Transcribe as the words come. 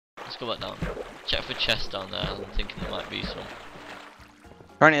Let's go back down. Check for chests down there. I'm thinking there might be some.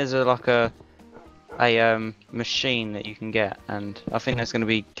 Apparently there's like a machine that you can get, and I think there's going to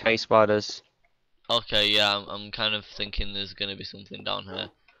be cave spiders. Okay, yeah, I'm kind of thinking there's gonna be something down here.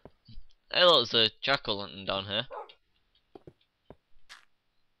 Hey, look, there's a jack-o'-lantern down here.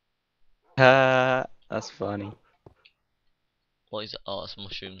 That's funny. What is it? Oh, it's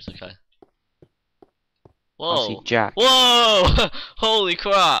mushrooms. Okay. I see Whoa! Jack. Whoa! Holy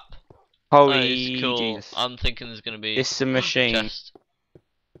crap! That Holy is cool. Jesus. I'm thinking there's gonna be It's a machine. chest,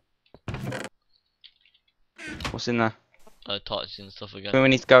 What's in there? torches and stuff again. We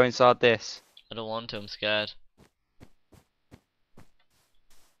need to go inside this. I don't want to. I'm scared.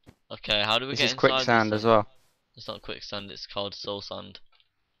 Okay, how do we This get is inside quicksand this as thing? well. It's not quicksand. It's called soul sand.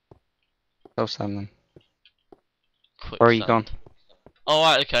 Oh, Sam. Quicksand. Where are you gone? Oh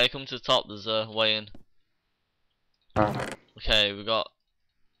right, okay. Come to the top. There's a way in. Alright. Okay, we got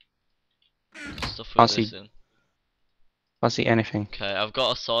stuff I with see. this in. I see anything. Okay, I've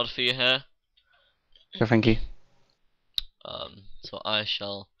got a sword for you here. So thank you. So I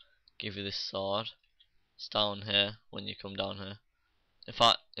shall give you this sword. It's down here when you come down here. In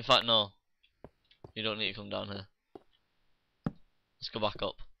fact, no. You don't need to come down here. Let's go back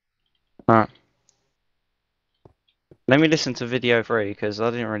up. Alright. Let me listen to video 3 because I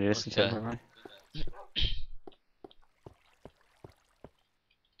didn't really listen to Okay. it. Right?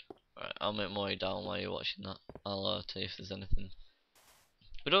 Right, I'll make my way down while you're watching that. I'll tell you if there's anything.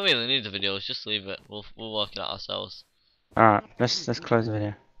 We don't really need the videos, just leave it. We'll work it out ourselves. Alright, let's close the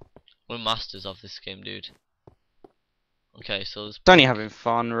video. We're masters of this game, dude. Okay, so there's It's only having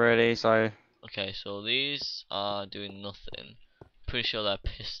fun really, so okay, so these are doing nothing. Pretty sure they're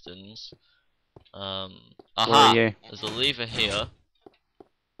pistons. where Aha! are you? There's a lever here,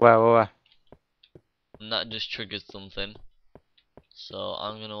 Where? and that just triggers something. So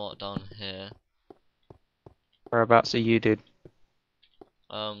I'm gonna walk down here. Whereabouts are you, dude?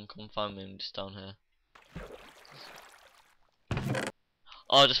 Come find me. I'm just down here.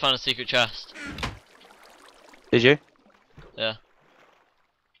 Oh, I just found a secret chest. Did you? Yeah.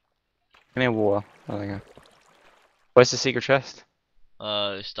 I need water. Oh, there you go. Where's the secret chest?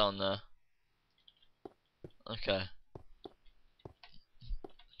 It's down there. Okay.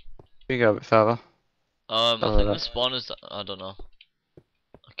 You go a bit further. I Oh, think that- the spawn is. I don't know.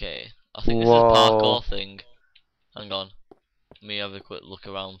 Okay. I think this Whoa. is parkour thing. Hang on. Let me have a quick look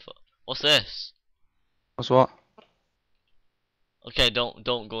around for. What's this? What's what? Okay, don't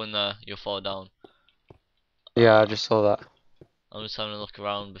go in there. You'll fall down. Yeah, I just saw that. I'm just having a look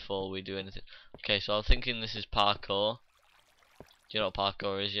around before we do anything. Okay, so I'm thinking this is parkour. Do you know what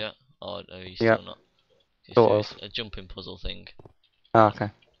parkour is yet? Or are you still Yep. not? It's Sort just a jumping puzzle thing. Oh, okay.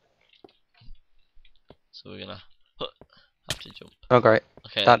 So we're gonna have to jump. Oh, great.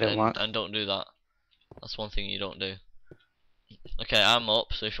 Okay, That didn't work. and don't do that. That's one thing you don't do. Okay, I'm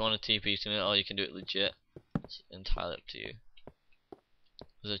up, so if you want to TP to me, or you can do it legit. It's entirely up to you.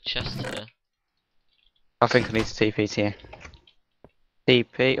 There's a chest here. I think I need to TP to you.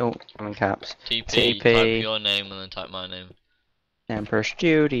 TP. Oh, I'm in caps. TP, type your name and then type my name. Emperor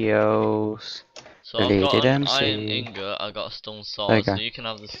Studios. So I've got Deleted an MC. iron ingot, I got a stone There sword, you so go. you can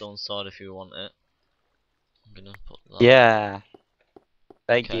have the stone sword if you want it. I'm gonna put that. Yeah.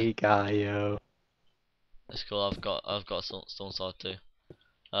 Thank Okay. you, Gaio. That's cool. I've got a stone sword too.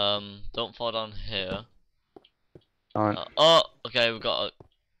 Don't fall down here. Alright. Oh, okay. We've got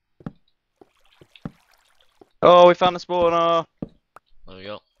a. Oh, we found the spawner. There we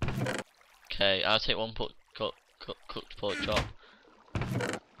go. Okay, I'll take one cooked pork chop,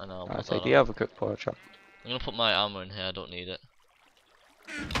 and I'll I'll put take that the on. other cooked pork chop. I'm gonna put my armor in here. I don't need it.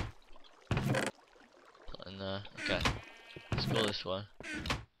 Put it in there. Okay. Let's go this way.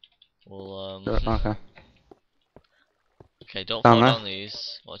 We'll Okay. Okay, don't Down fall there? down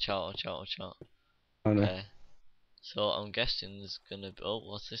these. Watch out! Watch out! Watch out! Oh, no. Okay. So I'm guessing there's gonna be. Oh,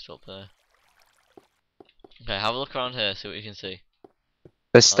 what's this up there? Okay, have a look around here. See what you can see.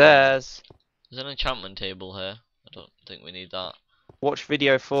 The stairs. There's an enchantment table here. I don't think we need that. Watch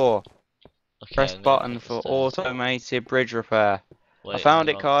video 4. Okay, Press I'm gonna button click the for stairs. automated bridge repair. Wait, I found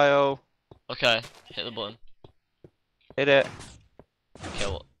hang it, on. Kyle. Okay, hit the button. Hit it.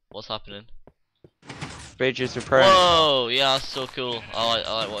 Okay, what's happening? Bridge is repairing. Whoa! Yeah, that's so cool. I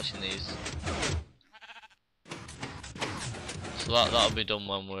like watching these. So that'll be done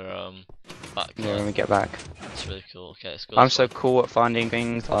when we're back. Yeah, there. when we get back. That's really cool. Okay, let's go. I'm this so way. cool at finding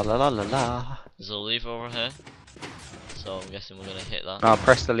things. La la la la la. There's a lever over here. So I'm guessing we're gonna hit that. Oh,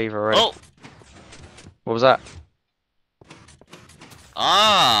 press the lever already. Oh! What was that?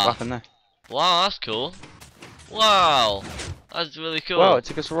 Ah! What happened there? Wow, that's cool. Wow! That's really cool. Wow, it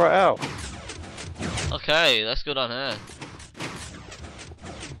took us right out. Okay, let's go down here.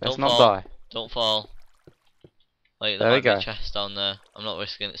 Let's Don't not fall. die. Don't fall. Wait, there There we might be a go. chest down there. I'm not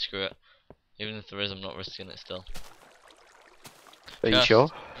risking it, screw it. Even if there is, I'm not risking it still. Are you Chest. sure?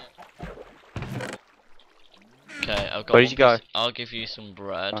 Okay, I've got Where one did you go? piece. I'll give you some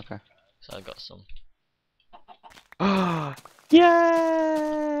bread. Okay. So I got some.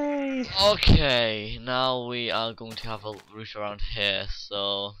 Yay! Okay, now we are going to have a route around here.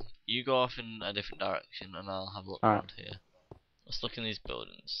 So you go off in a different direction, and I'll have a look Alright. around here. Let's look in these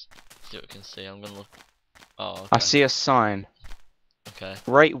buildings. See what we can see. I'm gonna look. Oh, okay. I see a sign. Okay.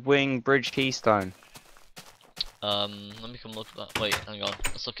 Right Wing Bridge Keystone. Let me come look at that. Wait, hang on.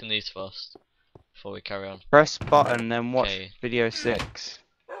 Let's look in these first before we carry on. Press button, then watch Okay. video 6.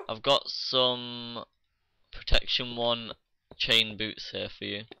 I've got some protection 1 chain boots here for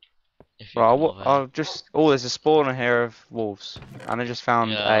you. If you Right, come over here. I'll just. Oh, there's a spawner here of wolves, and I just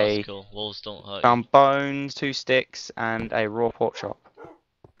found Yeah, a that's cool. Wolves don't hurt you. found bones, 2 sticks, and a raw pork chop.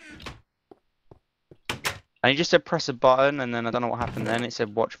 And you just said press a button, and then I don't know what happened. Then it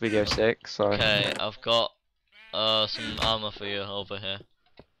said watch video 6. So. Okay, I've got some armor for you over here.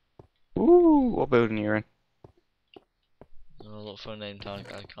 Ooh, what building are you in? I'll look for a name tag.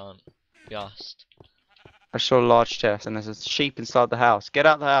 I can't be asked. I saw a large chest, and there's a sheep inside the house. Get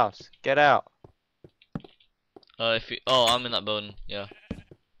out the house. Get out. If you, oh, I'm in that building. Yeah.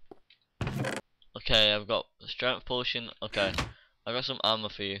 Okay, I've got a strength potion. Okay, I got some armor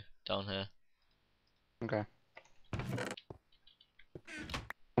for you down here. Okay.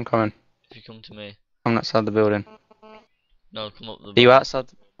 I'm coming. If you come to me. I'm outside the building. No, come up the Are building. you outside?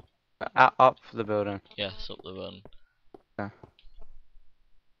 Up the building. Yes, up the building.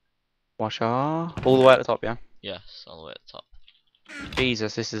 Watch out. All the way at the top, yeah? Yes, all the way at the top.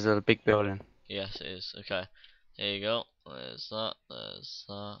 Jesus, this is a big building. Yes, it is. Okay, here you go. There's that. There's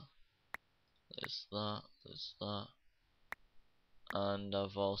that. There's that. There's that. And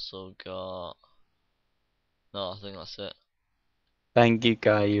I've also got. No, I think that's it. Thank you,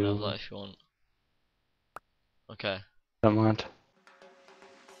 guy. You can have You that if you want. Okay. don't mind.